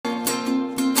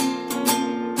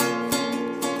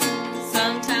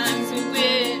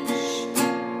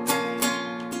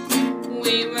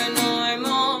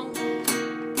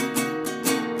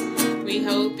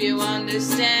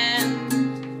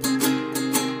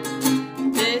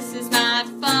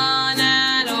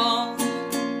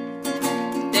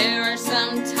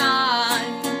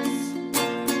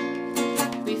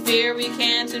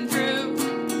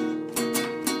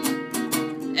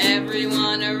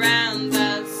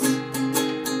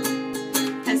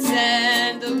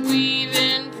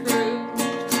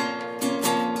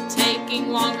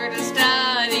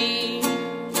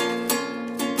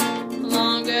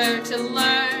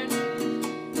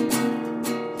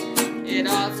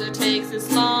so takes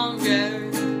us longer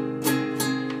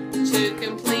to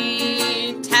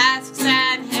complete tasks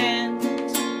at hand.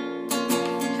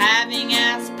 Having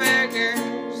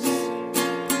Asperger's,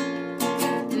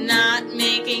 not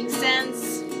making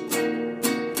sense.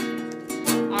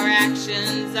 Our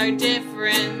actions are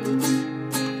different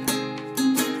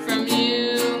from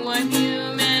you, a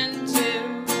human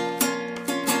too.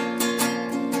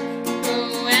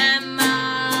 Who am I?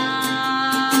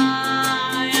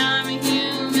 I'm a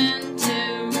human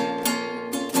too.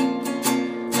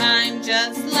 I'm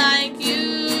just like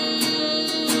you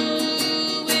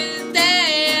with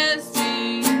ASD.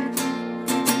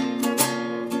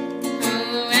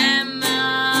 Who am I?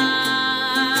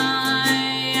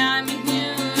 I'm a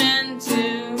human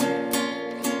too.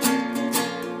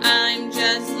 I'm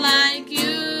just like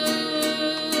you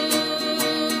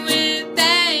with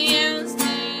ASD.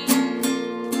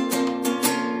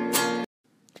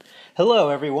 Hello,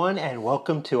 everyone, and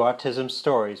welcome to Autism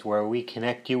Stories, where we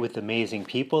connect you with amazing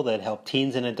people that help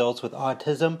teens and adults with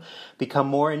autism become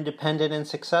more independent and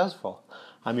successful.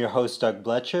 I'm your host, Doug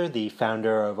Bletcher, the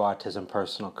founder of Autism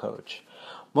Personal Coach.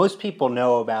 Most people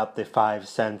know about the five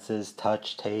senses: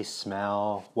 touch, taste,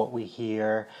 smell, what we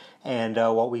hear, and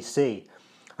what we see.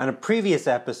 On a previous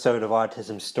episode of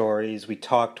Autism Stories, we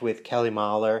talked with Kelly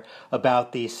Mahler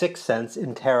about the sixth sense,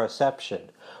 interoception,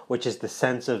 which is the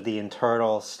sense of the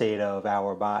internal state of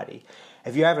our body.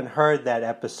 If you haven't heard that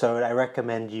episode, I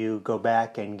recommend you go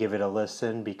back and give it a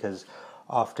listen, because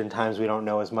oftentimes we don't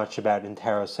know as much about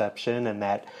interoception, and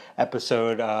that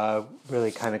episode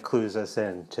really kind of clues us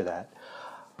in to that.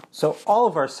 So all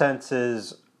of our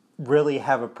senses really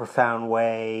have a profound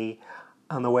way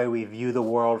on the way we view the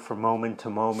world from moment to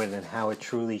moment and how it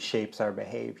truly shapes our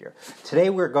behavior. Today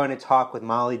we're going to talk with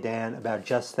Molly Dan about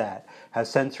just that, how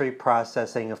sensory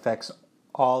processing affects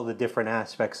all the different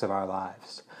aspects of our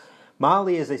lives.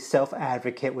 Molly is a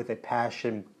self-advocate with a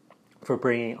passion for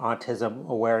bringing autism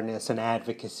awareness and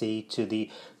advocacy to the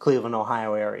Cleveland,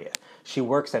 Ohio area. She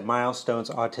works at Milestones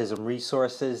Autism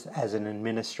Resources as an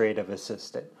administrative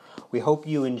assistant. We hope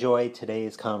you enjoy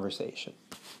today's conversation.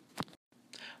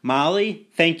 Molly,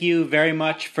 thank you very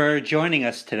much for joining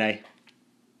us today.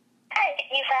 Hi,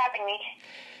 thank you for having me.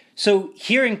 So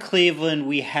here in Cleveland,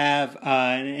 we have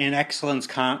an excellence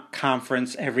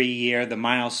conference every year, the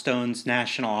Milestones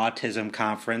National Autism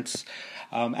Conference.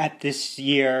 At this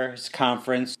year's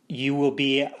conference, you will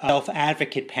be a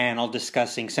self-advocate panel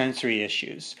discussing sensory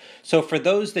issues. So for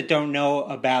those that don't know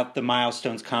about the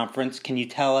Milestones Conference, can you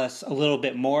tell us a little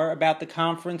bit more about the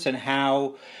conference and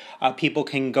how people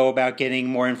can go about getting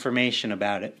more information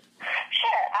about it?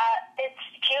 Sure. It's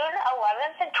June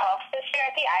 11th and 12th this year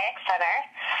at the IX Center.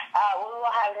 We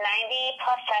will have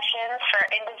 90-plus sessions for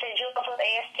individuals with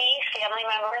ASD, family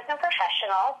members, and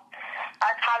professionals.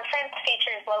 Our conference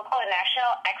features local and national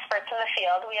experts in the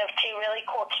field. We have two really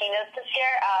cool keynotes this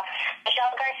year. Michelle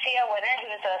Garcia Winter, who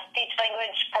is a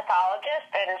speech-language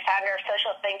pathologist and founder of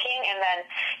Social Thinking, and then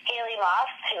Haley Moss,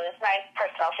 who is my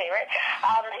personal favorite,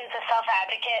 who's a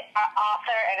self-advocate,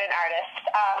 author, and an artist.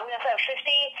 We also have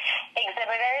 50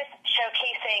 exhibitors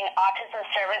showcasing autism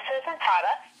services and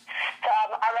products. So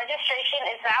our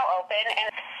registration is now open,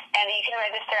 and you can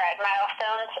register at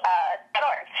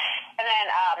milestones.org. And then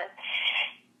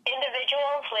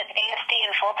individuals with ASD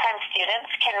and full-time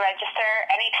students can register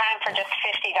anytime for just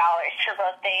 $50 for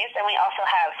both days, and we also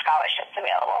have scholarships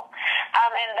available.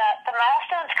 And the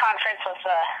Milestones Conference was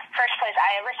the first place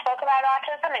I ever spoke about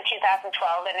autism in 2012,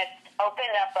 and it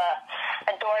opened up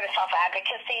a door to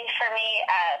self-advocacy for me.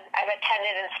 I've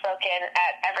attended and spoken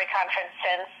at every conference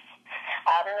since.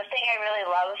 The thing I really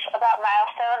love about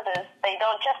Milestones is they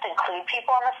don't just include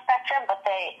people on the spectrum, but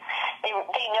they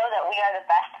know that we are the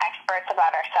best experts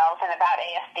about ourselves and about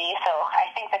ASD, so I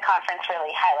think the conference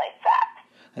really highlights that.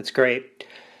 That's great.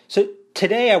 So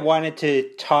today I wanted to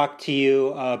talk to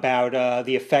you about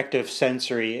the effect of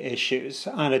sensory issues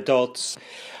on adults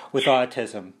with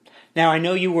autism. Now, I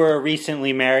know you were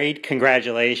recently married.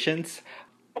 Congratulations.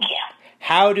 Yeah.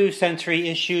 How do sensory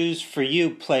issues for you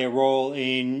play a role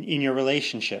in your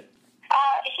relationship?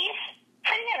 He's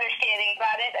pretty understanding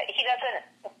about it. He doesn't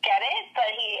get it, but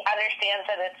he understands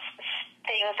that it's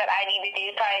things that I need to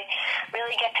do. So I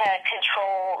really get to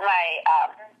control my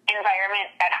environment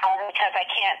at home because I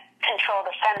can't control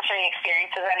the sensory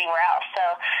experiences anywhere else. So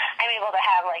I'm able to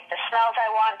have like the smells I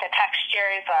want, the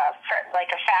textures, like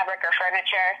a fabric or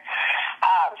furniture.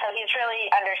 So he's really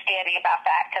understanding about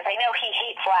that because I know he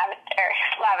hates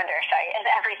lavender, and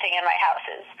everything in my house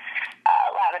is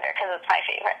lavender because it's my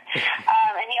favorite.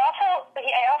 And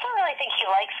I also really think he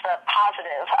likes the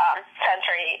positive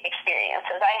sensory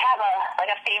experiences. I have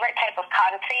a favorite type of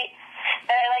concrete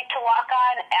that I walk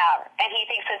on, and he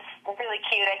thinks it's really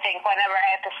cute, I think, whenever I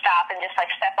have to stop and just, like,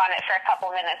 step on it for a couple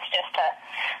minutes just to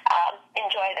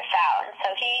enjoy the sound.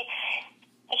 So he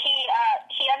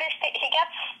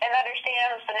gets and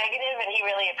understands the negative, and he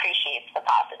really appreciates the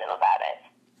positive about it.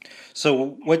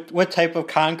 So what type of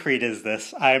concrete is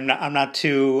this? I'm not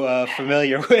too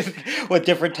familiar with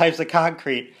different types of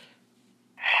concrete.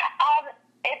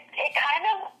 It kind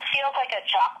of feels like a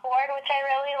chalkboard, which I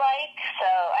really like. So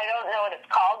I don't know what it's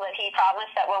called, but he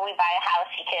promised that when we buy a house,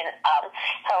 he can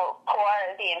he'll pour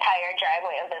the entire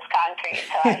driveway of this concrete.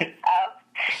 So I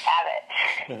have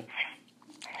it.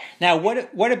 Now,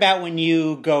 what about when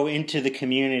you go into the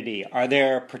community? Are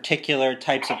there particular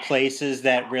types of places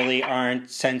that really aren't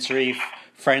sensory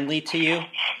friendly to you?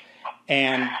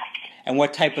 And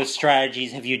what type of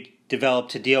strategies have you developed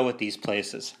to deal with these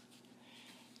places?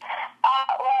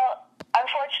 Well,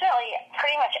 unfortunately,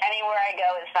 pretty much anywhere I go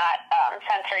is not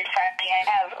sensory friendly. I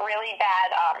have really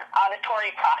bad auditory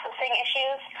processing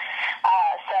issues.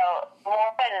 So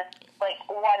more than like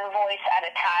one voice at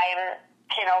a time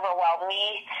can overwhelm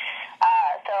me.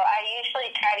 So I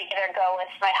usually try to either go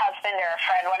with my husband or a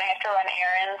friend when I have to run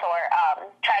errands, or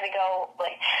try to go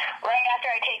like right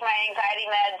after I take my anxiety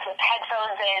meds with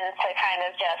headphones in to kind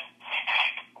of just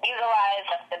utilize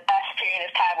the best period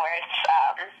of time where it's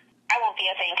I won't be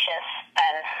as anxious,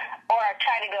 or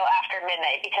try to go after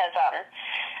midnight because of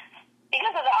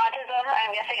the autism,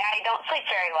 I'm guessing I don't sleep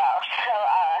very well. So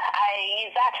I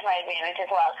use that to my advantage as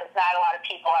well, because not a lot of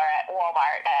people are at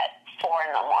Walmart at 4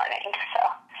 in the morning. So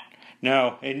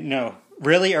no,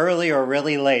 really early or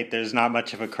really late, there's not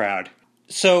much of a crowd.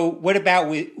 So what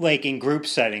about like in group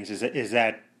settings? Is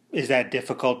that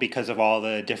difficult because of all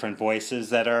the different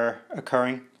voices that are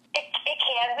occurring? It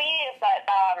can be, but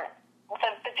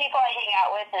the people I hang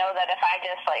out with know that if I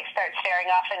just like start staring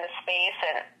off into space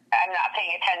and I'm not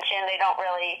paying attention, they don't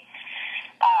really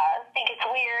think it's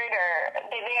weird, or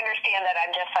they understand that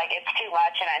I'm just like, it's too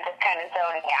much and I'm just kind of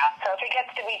zoning out. So if it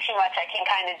gets to be too much, I can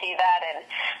kind of do that, and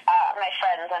my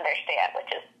friends understand,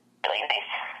 which is really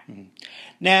nice. Mm-hmm.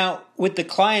 Now, with the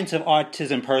clients of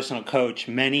Autism Personal Coach,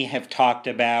 many have talked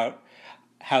about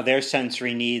how their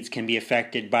sensory needs can be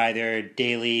affected by their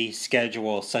daily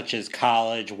schedule, such as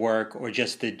college, work, or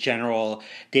just the general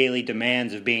daily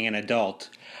demands of being an adult.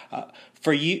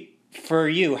 For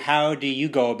you, how do you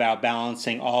go about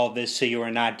balancing all of this so you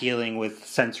are not dealing with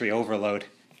sensory overload?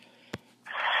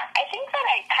 I think that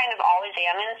I kind of always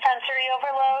am in sensory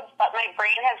overload, but my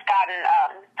brain has gotten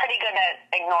pretty good at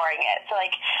ignoring it. So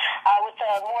like with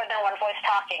the more than one voice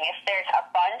talking, if there's a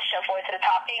bunch of voices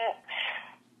talking,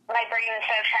 my brain,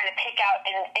 instead of trying to pick out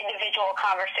individual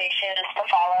conversations to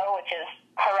follow, which is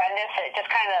horrendous, it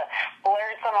just kind of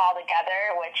blurs them all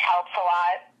together, which helps a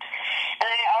lot. And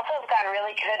I also have gotten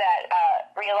really good at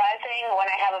realizing when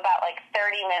I have about like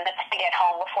 30 minutes to get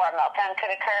home before a meltdown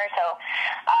could occur. So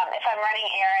if I'm running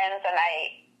errands and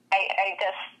I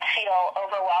just feel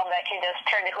overwhelmed, I can just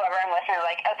turn to whoever I'm with and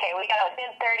like, okay, we got a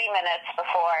good 30 minutes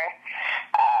before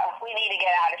we need to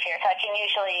get out of here. So I can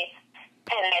usually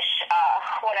finish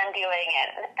what I'm doing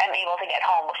and I'm able to get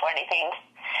home before anything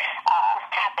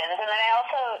happens. And then I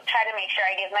also try to make sure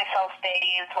I give myself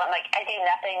days when like I do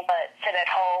nothing but sit at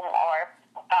home or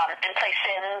and play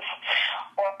Sims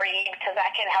or read, because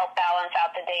that can help balance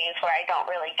out the days where I don't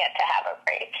really get to have a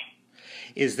break.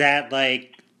 Is that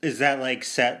like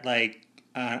set like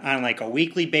on like a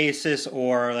weekly basis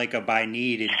or like a by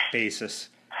needed basis?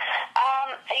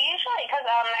 Usually, because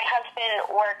my husband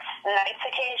works nights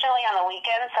occasionally on the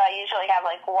weekends, so I usually have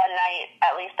like one night,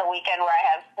 at least a weekend, where I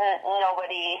have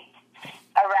nobody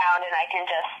around and I can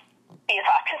just be as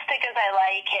autistic as I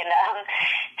like and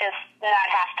just not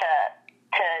have to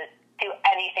do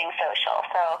anything social.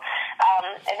 So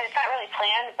it's not really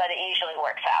planned, but it usually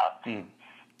works out. Mm.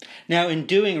 Now, in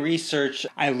doing research,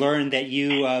 I learned that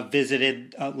you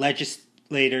visited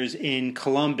legislators in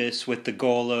Columbus with the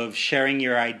goal of sharing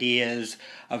your ideas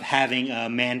of having a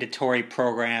mandatory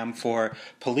program for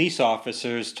police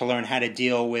officers to learn how to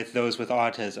deal with those with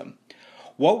autism.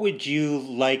 What would you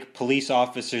like police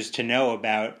officers to know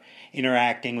about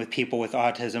interacting with people with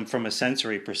autism from a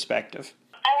sensory perspective?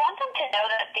 I want them to know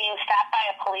that being stopped by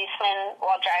a policeman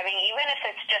while driving, even if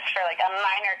it's just for like a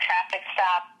minor traffic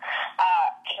stop,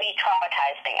 can be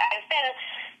traumatizing.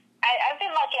 I've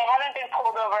been lucky. I haven't been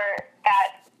pulled over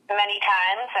that many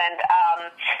times, and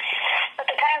but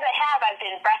the times I have, I've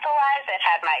been breathalyzed. I've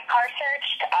had my car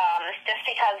searched. Just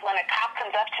because when a cop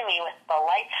comes up to me with the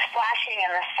lights flashing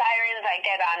and the sirens, I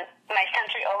get on my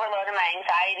sensory overload and my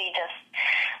anxiety just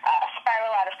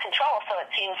spiral out of control. So it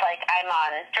seems like I'm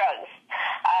on drugs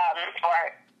or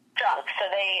drunk. So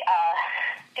they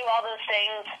do all those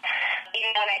things.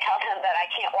 Even when I tell them that I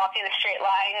can't walk in a straight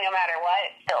line no matter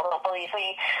what, still don't believe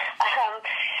me.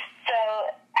 So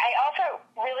I also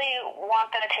really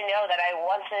want them to know that I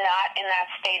was not in that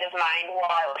state of mind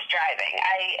while I was driving.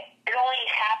 It only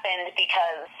happened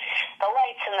because the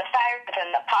lights and the sirens and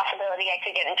the possibility I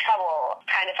could get in trouble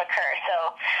kind of occur.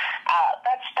 So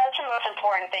that's the most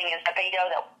important thing, is that they know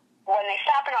that when they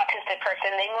stop an autistic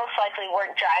person, they most likely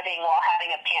weren't driving while having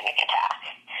a panic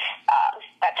attack.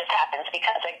 That just happens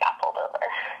because they got pulled over.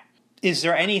 Is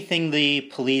there anything the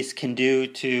police can do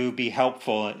to be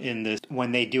helpful in this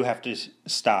when they do have to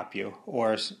stop you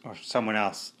or someone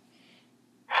else?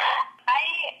 I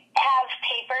have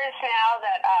papers now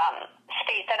that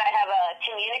state that I have a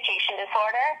communication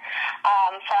disorder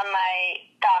from my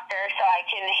doctor, so I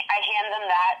hand them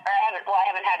that, or I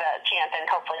haven't had a chance, and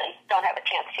hopefully don't have a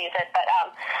chance to use it, but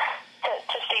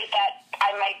to state that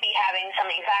I might be having some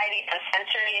anxiety, some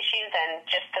sensory issues, and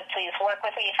just to please work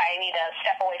with me if I need to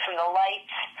step away from the lights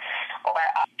or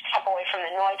step away from the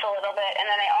noise a little bit. And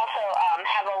then I also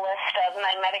have a list of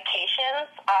my medications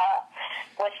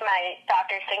with my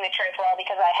doctor's signature as well,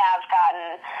 because I have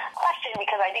gotten questioned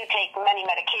because I do take many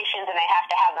medications and I have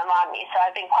to have them on me. So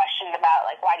I've been questioned about,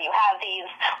 like, why do you have these?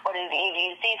 What do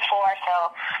you use these for?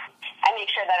 So I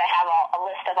make sure that I have a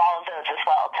list of all of those as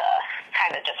well to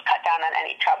kind of just cut down on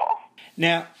any trouble.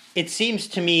 Now, it seems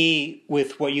to me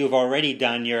with what you've already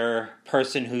done, you're a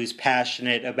person who's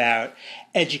passionate about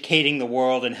educating the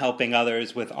world and helping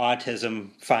others with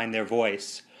autism find their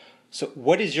voice. So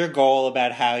what is your goal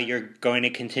about how you're going to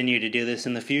continue to do this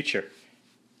in the future?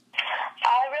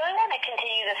 I really want to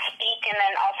continue to speak and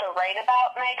then also write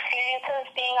about my experiences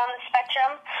being on the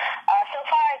spectrum. So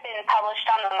far I've been published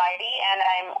on The Mighty, and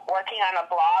I'm working on a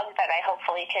blog that I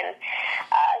hopefully can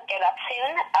get up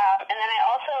soon. And then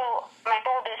my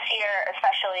goal this year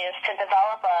especially is to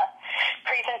develop a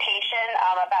presentation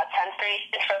about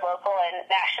sensory issues for local and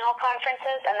national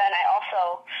conferences. And then I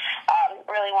also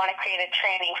really want to create a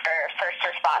training for first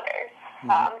responders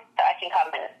so I can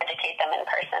come and educate them in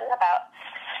person about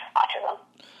autism.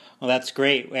 Well, that's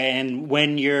great. And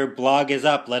when your blog is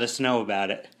up, let us know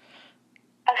about it.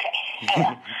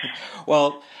 Okay.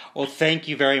 Well, thank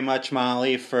you very much,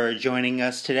 Molly, for joining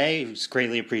us today. It was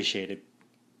greatly appreciated.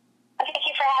 Thank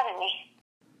you for having me.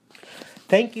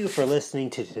 Thank you for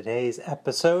listening to today's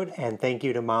episode, and thank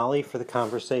you to Molly for the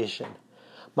conversation.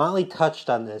 Molly touched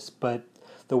on this, but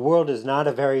the world is not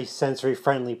a very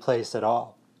sensory-friendly place at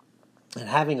all. And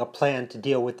having a plan to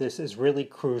deal with this is really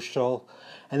crucial,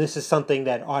 and this is something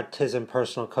that Autism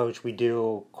Personal Coach we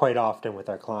do quite often with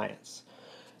our clients.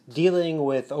 Dealing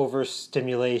with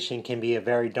overstimulation can be a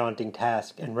very daunting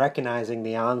task, and recognizing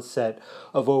the onset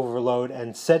of overload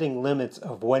and setting limits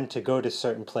of when to go to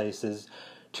certain places,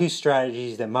 two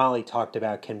strategies that Molly talked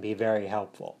about, can be very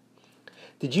helpful.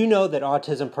 Did you know that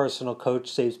Autism Personal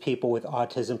Coach saves people with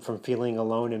autism from feeling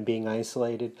alone and being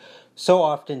isolated? So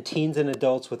often, teens and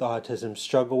adults with autism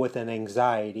struggle with an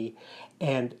anxiety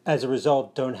and, as a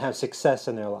result, don't have success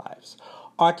in their lives.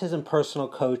 Autism Personal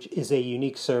Coach is a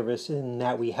unique service in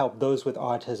that we help those with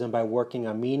autism by working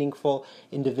on meaningful,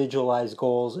 individualized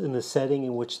goals in the setting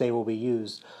in which they will be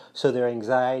used, so their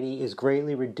anxiety is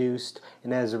greatly reduced,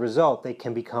 and as a result, they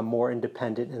can become more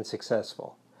independent and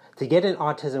successful. To get an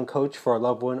autism coach for a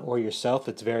loved one or yourself,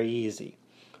 it's very easy.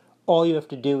 All you have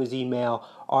to do is email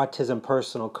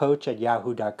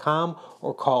autismpersonalcoach@yahoo.com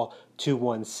or call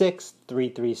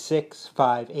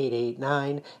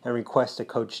 216-336-5889 and request a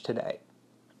coach today.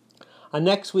 On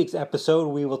next week's episode,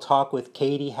 we will talk with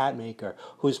Katie Hatmaker,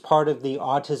 who is part of the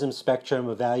Autism Spectrum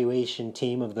Evaluation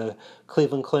Team of the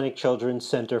Cleveland Clinic Children's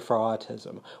Center for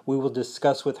Autism. We will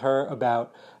discuss with her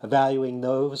about evaluating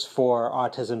those for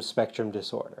autism spectrum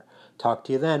disorder. Talk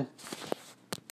to you then.